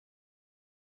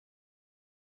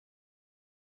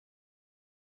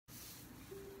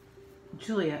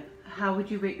Julia, how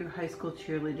would you rate your high school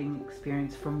cheerleading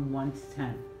experience from 1 to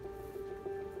 10?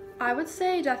 I would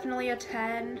say definitely a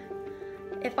 10.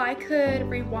 If I could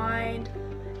rewind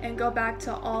and go back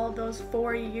to all of those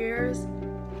 4 years,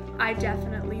 I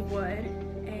definitely would.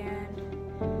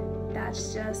 And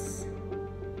that's just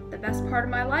the best part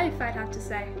of my life, I'd have to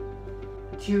say.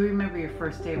 Do you remember your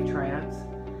first day of tryouts?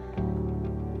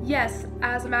 Yes,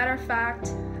 as a matter of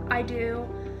fact, I do.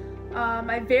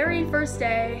 My very first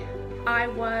day, I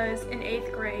was in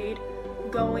 8th grade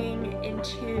going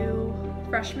into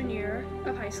freshman year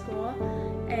of high school,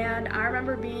 and I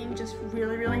remember being just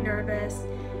really nervous.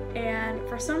 And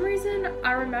for some reason,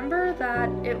 I remember that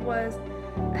it was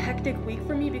a hectic week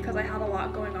for me because I had a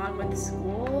lot going on with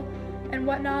school and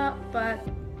whatnot. But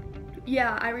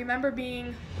yeah, I remember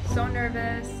being so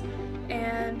nervous.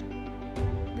 And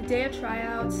the day of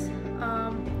tryouts,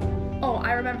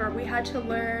 I remember we had to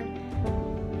learn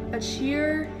a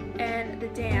cheer and the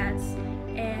dance,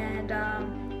 and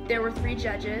there were 3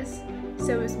 judges.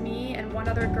 So it was me and one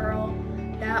other girl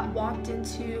that walked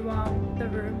into the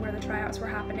room where the tryouts were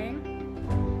happening.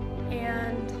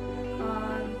 And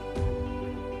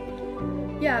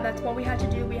yeah, that's what we had to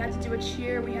do. We had to do a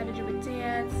cheer, we had to do a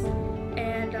dance,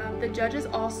 and the judges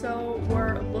also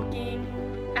were looking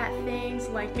at things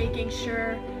like making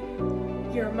sure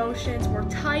your emotions were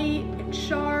tight and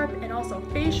sharp, and also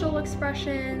facial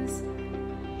expressions.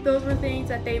 Those were things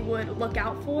that they would look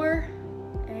out for.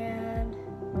 And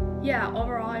yeah,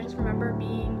 overall I just remember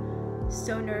being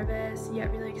so nervous yet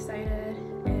really excited,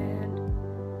 and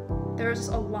there was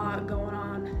just a lot going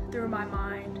on through my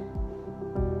mind.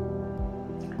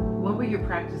 What were your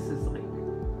practices like?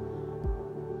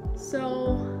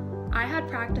 So I had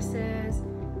practices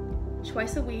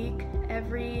twice a week,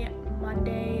 every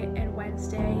Monday and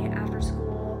Wednesday after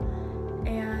school,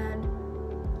 and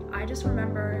I just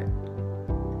remember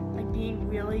like being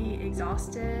really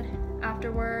exhausted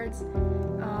afterwards.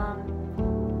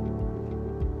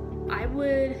 I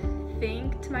would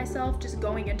think to myself, just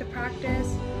going into practice,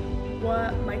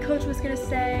 what my coach was gonna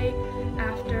say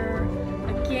after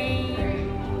a game,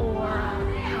 or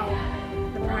how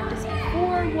the practice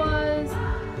before was,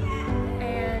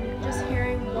 and just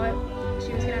hearing what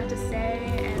she was gonna have to say.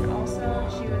 And also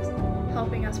she was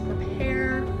helping us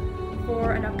prepare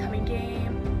for an upcoming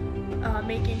game,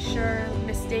 making sure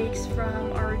mistakes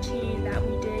from our routine that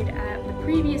we did at the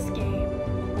previous game,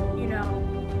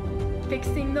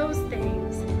 fixing those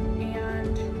things,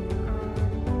 and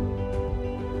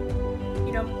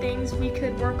things we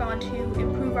could work on to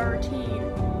improve our routine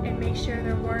and make sure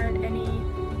there weren't any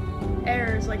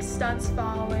errors like stunts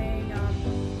falling,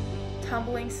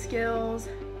 tumbling skills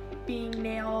being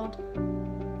nailed,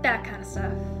 that kind of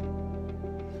stuff.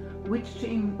 Which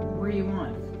team were you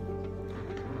on?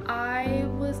 I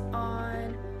was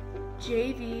on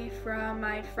JV from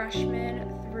my freshman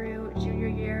through junior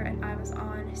year, and I was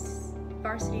on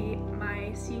varsity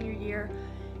my senior year.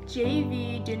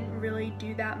 JV didn't really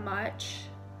do that much,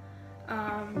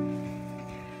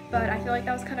 but I feel like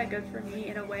that was kind of good for me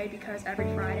in a way, because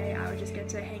every Friday I would just get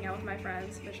to hang out with my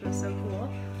friends, which was so cool.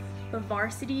 But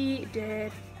varsity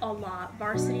did a lot.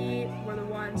 Varsity were the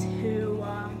ones who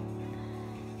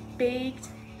baked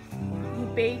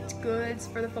goods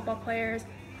for the football players,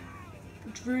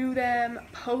 drew them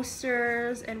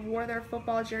posters, and wore their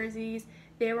football jerseys.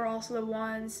 They were also the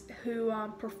ones who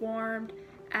performed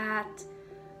at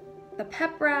the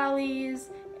pep rallies,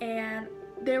 and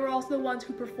they were also the ones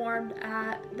who performed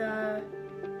at the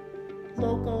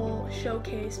local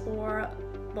showcase for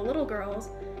the little girls.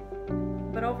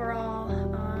 But overall,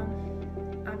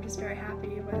 I'm just very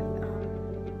happy with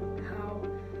how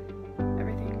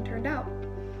everything turned out.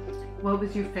 What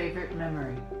was your favorite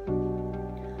memory?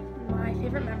 My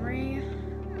favorite memory,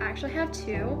 I actually have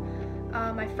 2.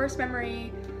 My first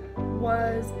memory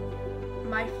was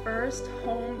my first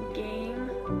home game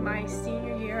my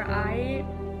senior year. I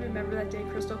remember that day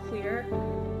crystal clear,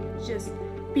 just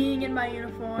being in my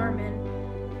uniform and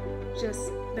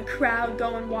just the crowd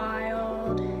going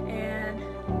wild, and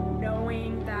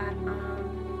knowing that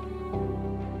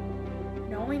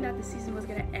the season was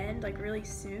gonna end like really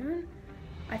soon.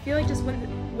 I feel like just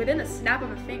within the snap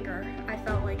of a finger, I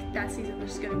felt like that season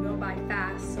was just gonna go by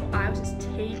fast. So I was just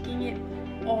taking it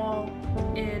all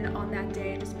in on that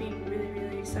day, just being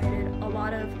really excited.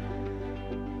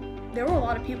 There were a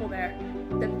lot of people there.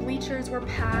 The bleachers were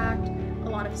packed. A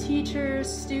lot of teachers,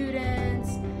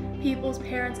 students, people's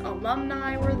parents,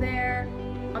 alumni were there.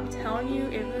 I'm telling you,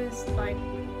 it was like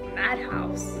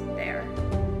madhouse there.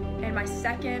 And my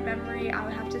second memory, I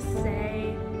would have to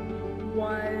say,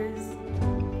 was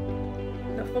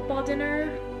the football dinner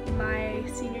my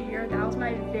senior year, that was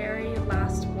my very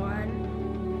last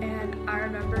one, and I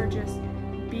remember just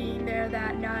being there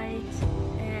that night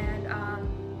and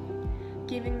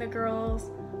giving the girls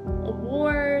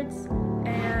awards,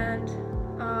 and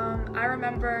I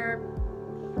remember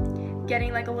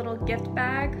getting like a little gift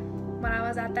bag when I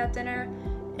was at that dinner.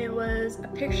 It was a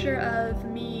picture of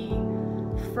me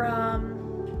from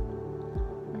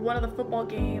one of the football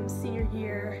games senior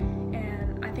year,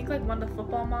 and I think like one of the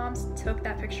football moms took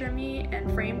that picture of me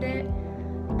and framed it.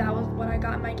 That was what I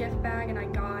got in my gift bag, and I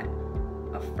got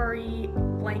a furry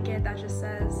blanket that just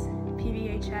says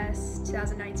PVHS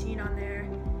 2019 on there,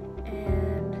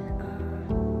 and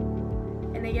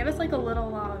they gave us like a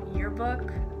little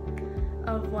yearbook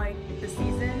of like the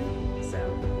season. So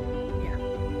yeah.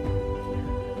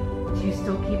 Do you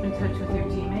still keep in touch with your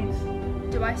teammates?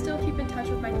 Do I still keep in touch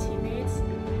with my teammates?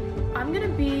 I'm gonna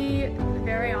be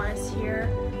very honest here.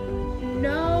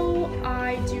 No,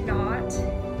 I do not.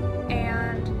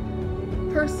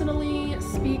 And personally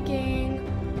speaking,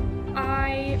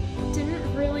 I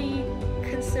didn't really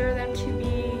consider them to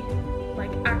be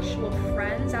like actual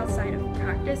friends outside of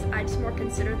practice. I just more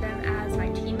considered them as my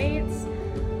teammates.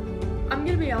 I'm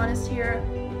gonna be honest here.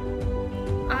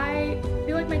 I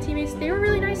feel like my teammates, they were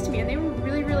really nice to me, and they were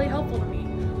really, really helpful to me.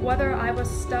 Whether I was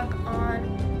stuck on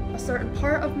a certain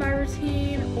part of my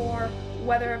routine, or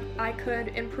whether I could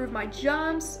improve my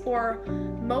jumps or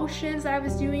motions that I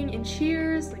was doing in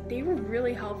cheers, like they were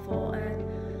really helpful. And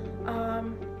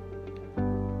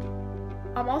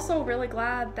I'm also really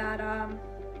glad that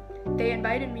they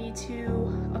invited me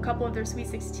to a couple of their Sweet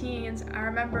 16s. I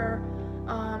remember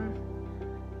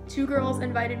 2 girls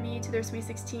invited me to their Sweet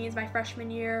 16s my freshman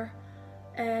year,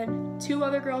 and 2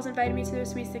 other girls invited me to their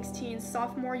Sweet 16s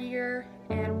sophomore year,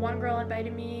 and 1 girl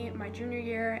invited me my junior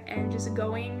year. And just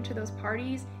going to those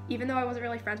parties, even though I wasn't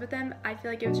really friends with them, I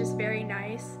feel like it was just very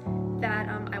nice that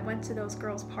I went to those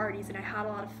girls' parties and I had a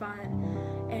lot of fun,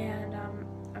 and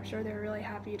I'm sure they were really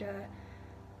happy to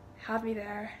have me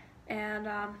there. And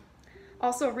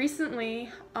also recently,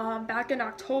 back in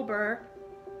October,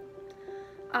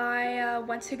 I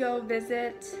went to go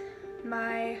visit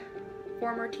my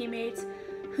former teammates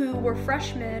who were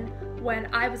freshmen when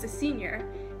I was a senior,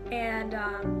 and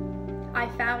I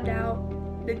found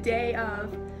out the day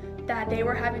of that they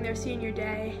were having their senior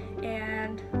day,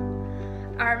 and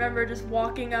I remember just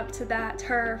walking up to that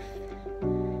turf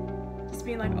just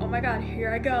being like, oh my god,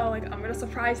 here I go, like I'm gonna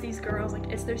surprise these girls, like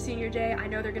it's their senior day, I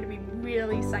know they're gonna be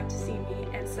really psyched to see me.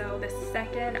 And so the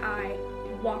second I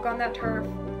walk on that turf,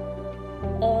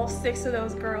 all 6 of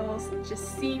those girls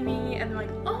just see me and they're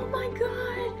like, oh my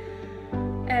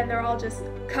god, and they're all just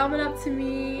coming up to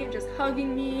me and just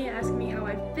hugging me, asking me how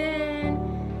I've been.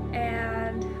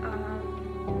 And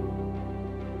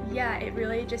yeah, it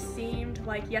really just seemed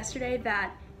like yesterday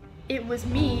that it was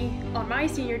me on my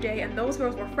senior day and those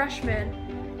girls were freshmen,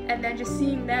 and then just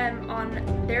seeing them on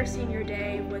their senior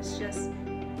day was just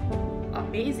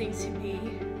amazing to me,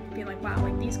 being like, wow,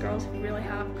 like these girls really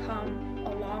have come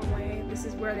a long way. This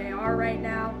is where they are right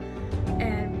now,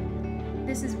 and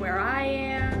this is where I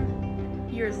am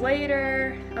years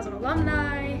later as an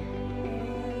alumni.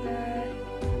 And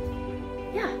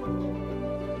yeah.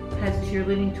 Has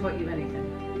cheerleading taught you anything?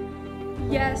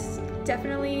 Yes,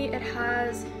 definitely it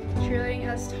has. Cheerleading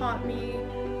has taught me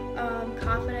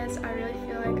confidence. I really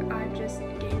feel like I've just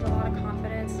gained a lot of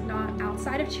confidence, not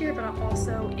outside of cheer, but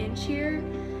also in cheer.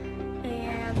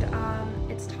 And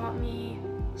it's taught me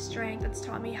strength. It's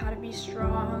taught me how to be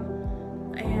strong,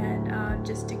 and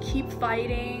just to keep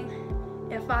fighting.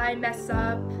 If I mess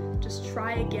up, just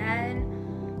try again,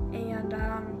 and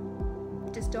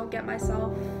just don't get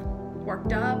myself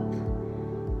worked up.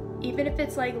 Even if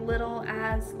it's like little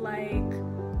as like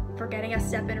forgetting a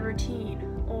step in a routine,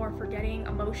 or forgetting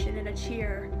a motion in a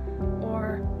cheer,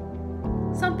 or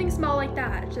something small like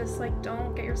that. Just like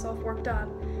don't get yourself worked up,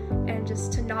 and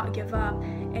just to not give up.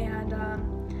 And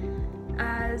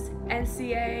as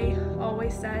NCA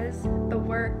always says, the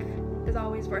work is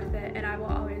always worth it, and I will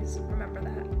always remember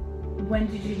that. When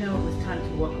did you know it was time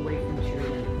to walk away from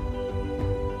cheerleading?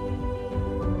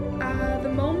 The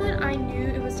moment I knew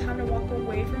it was time to walk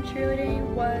away from cheerleading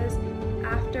was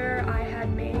after I had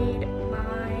made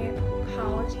my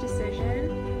college decision.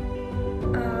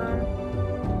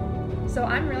 So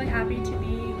I'm really happy to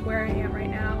be where I am right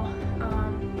now.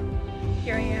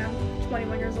 Here I am,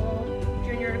 21 years old,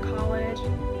 junior in college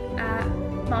at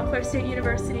Montclair State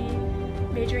University,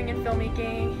 majoring in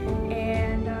filmmaking,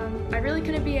 and I really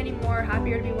couldn't be any more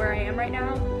happier to be where I am right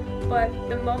now. But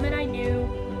the moment I knew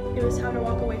it was time to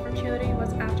walk away from cheerleading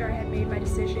was after I had made my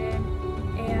decision,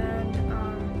 and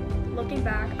looking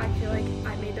back, I feel like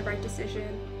I made the right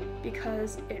decision.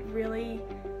 because it really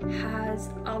has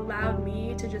allowed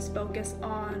me to just focus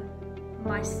on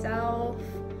myself,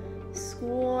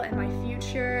 school, and my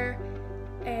future.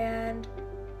 And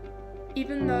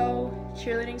even though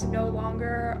cheerleading's no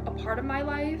longer a part of my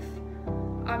life,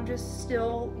 I'm just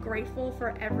still grateful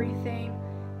for everything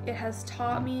it has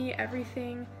taught me,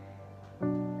 everything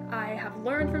I have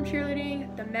learned from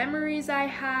cheerleading, the memories I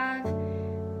have,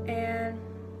 and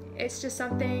it's just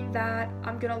something that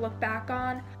I'm gonna look back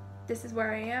on. This is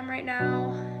where I am right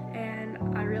now,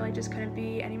 and I really just couldn't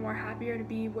be any more happier to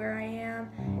be where I am,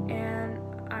 and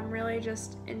I'm really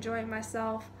just enjoying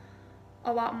myself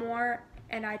a lot more,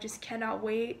 and I just cannot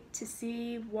wait to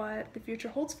see what the future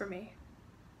holds for me.